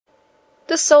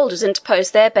The soldiers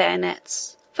interposed their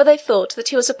bayonets, for they thought that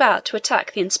he was about to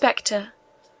attack the inspector.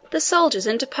 The soldiers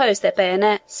interposed their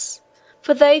bayonets,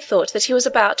 for they thought that he was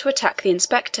about to attack the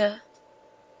inspector,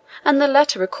 and the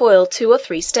latter recoiled 2 or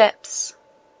 3 steps.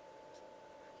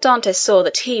 Dantès saw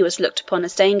that he was looked upon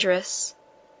as dangerous.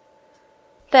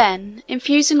 Then,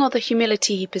 infusing all the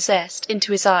humility he possessed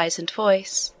into his eyes and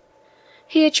voice,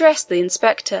 he addressed the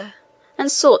inspector,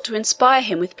 and sought to inspire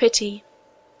him with pity.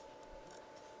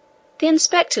 The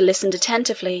inspector listened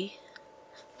attentively,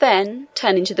 then,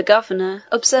 turning to the governor,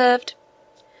 observed,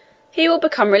 "He will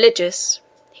become religious.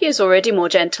 He is already more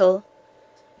gentle.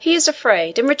 He is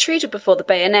afraid, and retreated before the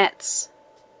bayonets.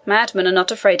 Madmen are not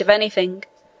afraid of anything.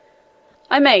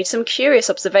 I made some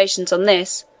curious observations on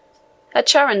this at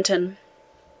Charenton."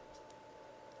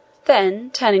 Then,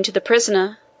 turning to the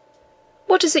prisoner,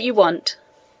 "What is it you want?"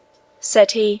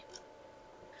 said he.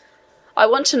 "I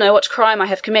want to know what crime I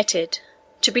have committed,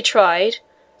 to be tried,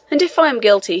 and if I am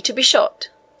guilty, to be shot,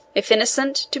 if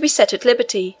innocent, to be set at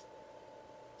liberty."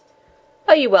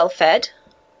 "Are you well fed?"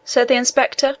 said the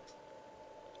inspector.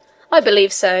 "I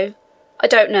believe so. I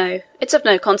don't know. It's of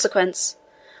no consequence.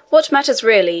 What matters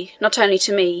really, not only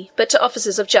to me, but to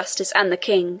officers of justice and the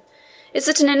king, is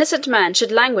that an innocent man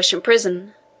should languish in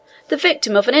prison, the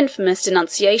victim of an infamous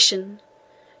denunciation,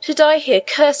 to die here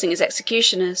cursing his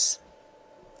executioners."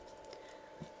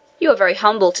 "You are very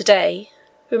humble to-day,"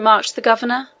 remarked the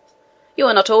governor. "You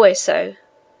are not always so.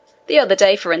 The other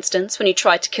day, for instance, when you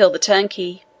tried to kill the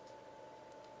turnkey."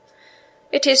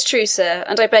 "It is true, sir,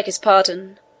 and I beg his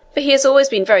pardon, for he has always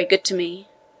been very good to me.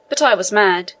 But I was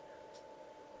mad."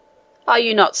 "Are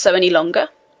you not so any longer?"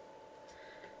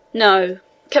 "No.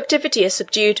 Captivity has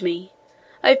subdued me.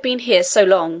 I have been here so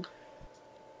long."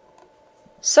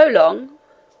 "So long?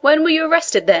 When were you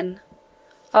arrested, then?"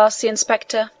 asked the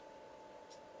inspector.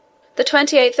 "The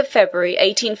 28th of February,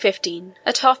 1815,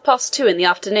 at 2:30 in the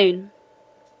afternoon."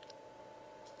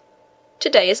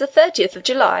 "To-day is the 30th of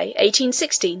July,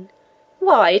 1816.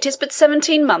 Why, it is but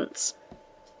 17 months."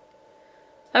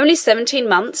 "Only 17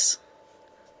 months?"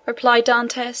 replied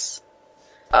Dantès.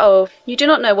 "Oh, you do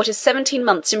not know what is 17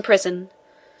 months in prison.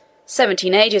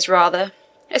 17 ages, rather,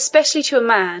 especially to a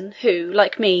man who,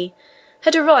 like me,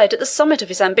 had arrived at the summit of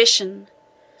his ambition,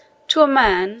 to a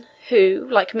man who,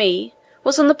 like me,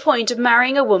 was on the point of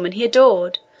marrying a woman he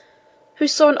adored, who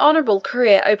saw an honourable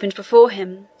career opened before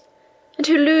him, and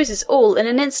who loses all in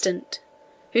an instant,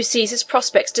 who sees his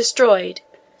prospects destroyed,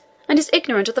 and is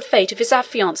ignorant of the fate of his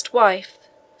affianced wife,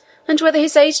 and whether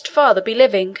his aged father be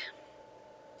living.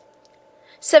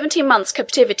 17 months'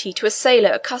 captivity to a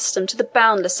sailor accustomed to the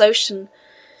boundless ocean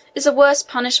is a worse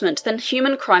punishment than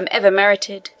human crime ever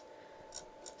merited.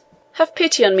 Have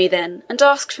pity on me, then, and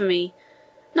ask for me,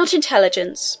 not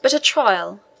intelligence, but a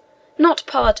trial; not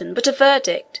pardon, but a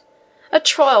verdict. A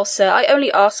trial, sir, I only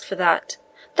ask for that.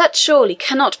 That surely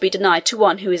cannot be denied to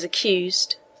one who is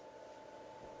accused."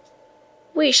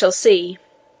 "We shall see,"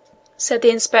 said the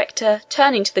inspector,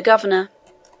 turning to the governor.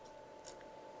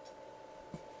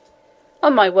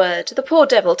 "On my word, the poor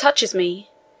devil touches me.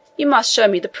 You must show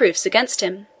me the proofs against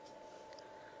him."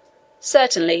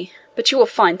 "Certainly, but you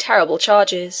will find terrible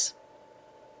charges."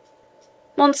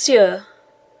 "Monsieur,"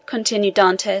 continued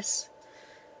Dantès,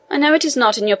 "I know it is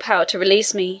not in your power to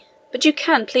release me, but you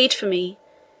can plead for me.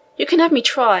 You can have me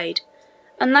tried,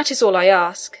 and that is all I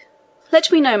ask.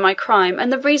 Let me know my crime and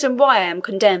the reason why I am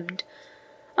condemned.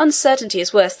 Uncertainty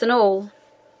is worse than all."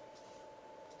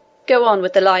 "Go on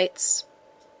with the lights,"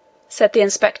 said the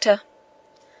inspector.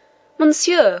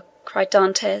 "Monsieur," cried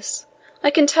Dantès, "I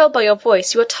can tell by your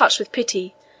voice you are touched with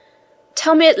pity.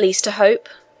 Tell me at least a hope."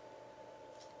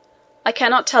 "I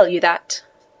cannot tell you that,"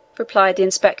 replied the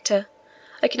inspector.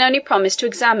 "I can only promise to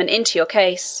examine into your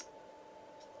case."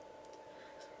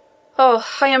 "Oh,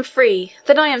 I am free!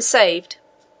 Then I am saved!"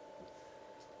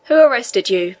 "Who arrested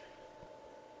you?"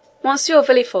 "Monsieur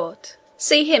Villefort.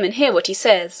 See him and hear what he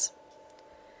says."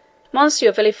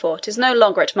 "Monsieur Villefort is no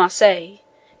longer at Marseilles.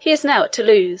 He is now at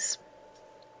Toulouse."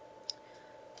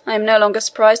 "I am no longer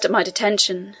surprised at my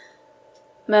detention,"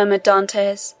 murmured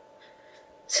Dantès,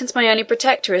 "since my only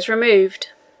protector is removed."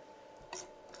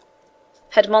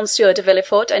 "Had Monsieur de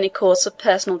Villefort any cause of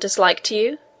personal dislike to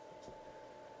you?"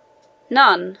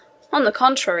 "None. On the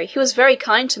contrary, he was very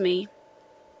kind to me."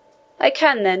 "I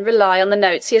can, then, rely on the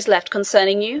notes he has left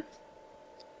concerning you?"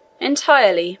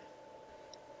 "Entirely."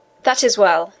 "That is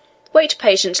well. Wait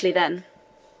patiently, then."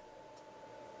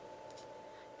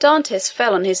 Dantès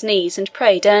fell on his knees and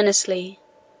prayed earnestly.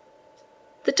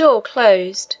 The door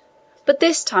closed, but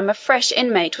this time a fresh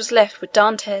inmate was left with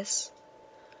Dantès.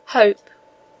 Hope.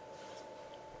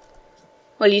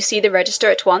 "Will you see the register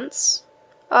at once?"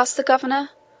 asked the governor,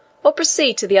 "or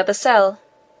proceed to the other cell?"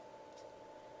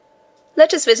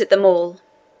 "Let us visit them all,"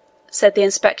 said the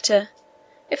inspector.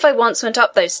 "If I once went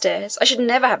up those stairs, I should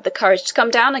never have the courage to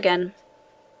come down again."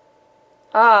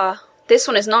 "Ah, this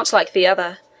one is not like the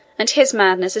other, and his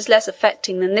madness is less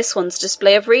affecting than this one's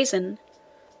display of reason.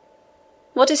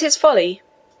 What is his folly?"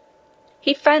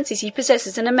 "He fancies he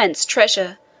possesses an immense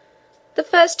treasure. The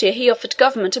first year he offered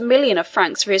government 1,000,000 of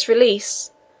francs for his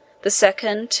release, the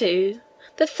second 2,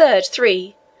 the third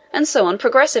 3, and so on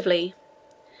progressively.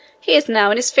 He is now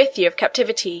in his 5th year of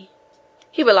captivity.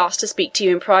 He will ask to speak to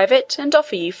you in private, and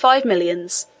offer you 5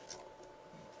 millions."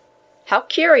 "How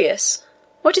curious!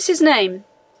 What is his name?"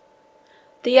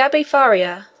 "The Abbé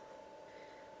Faria."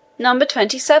 "Number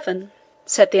 27,"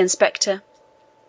 said the inspector.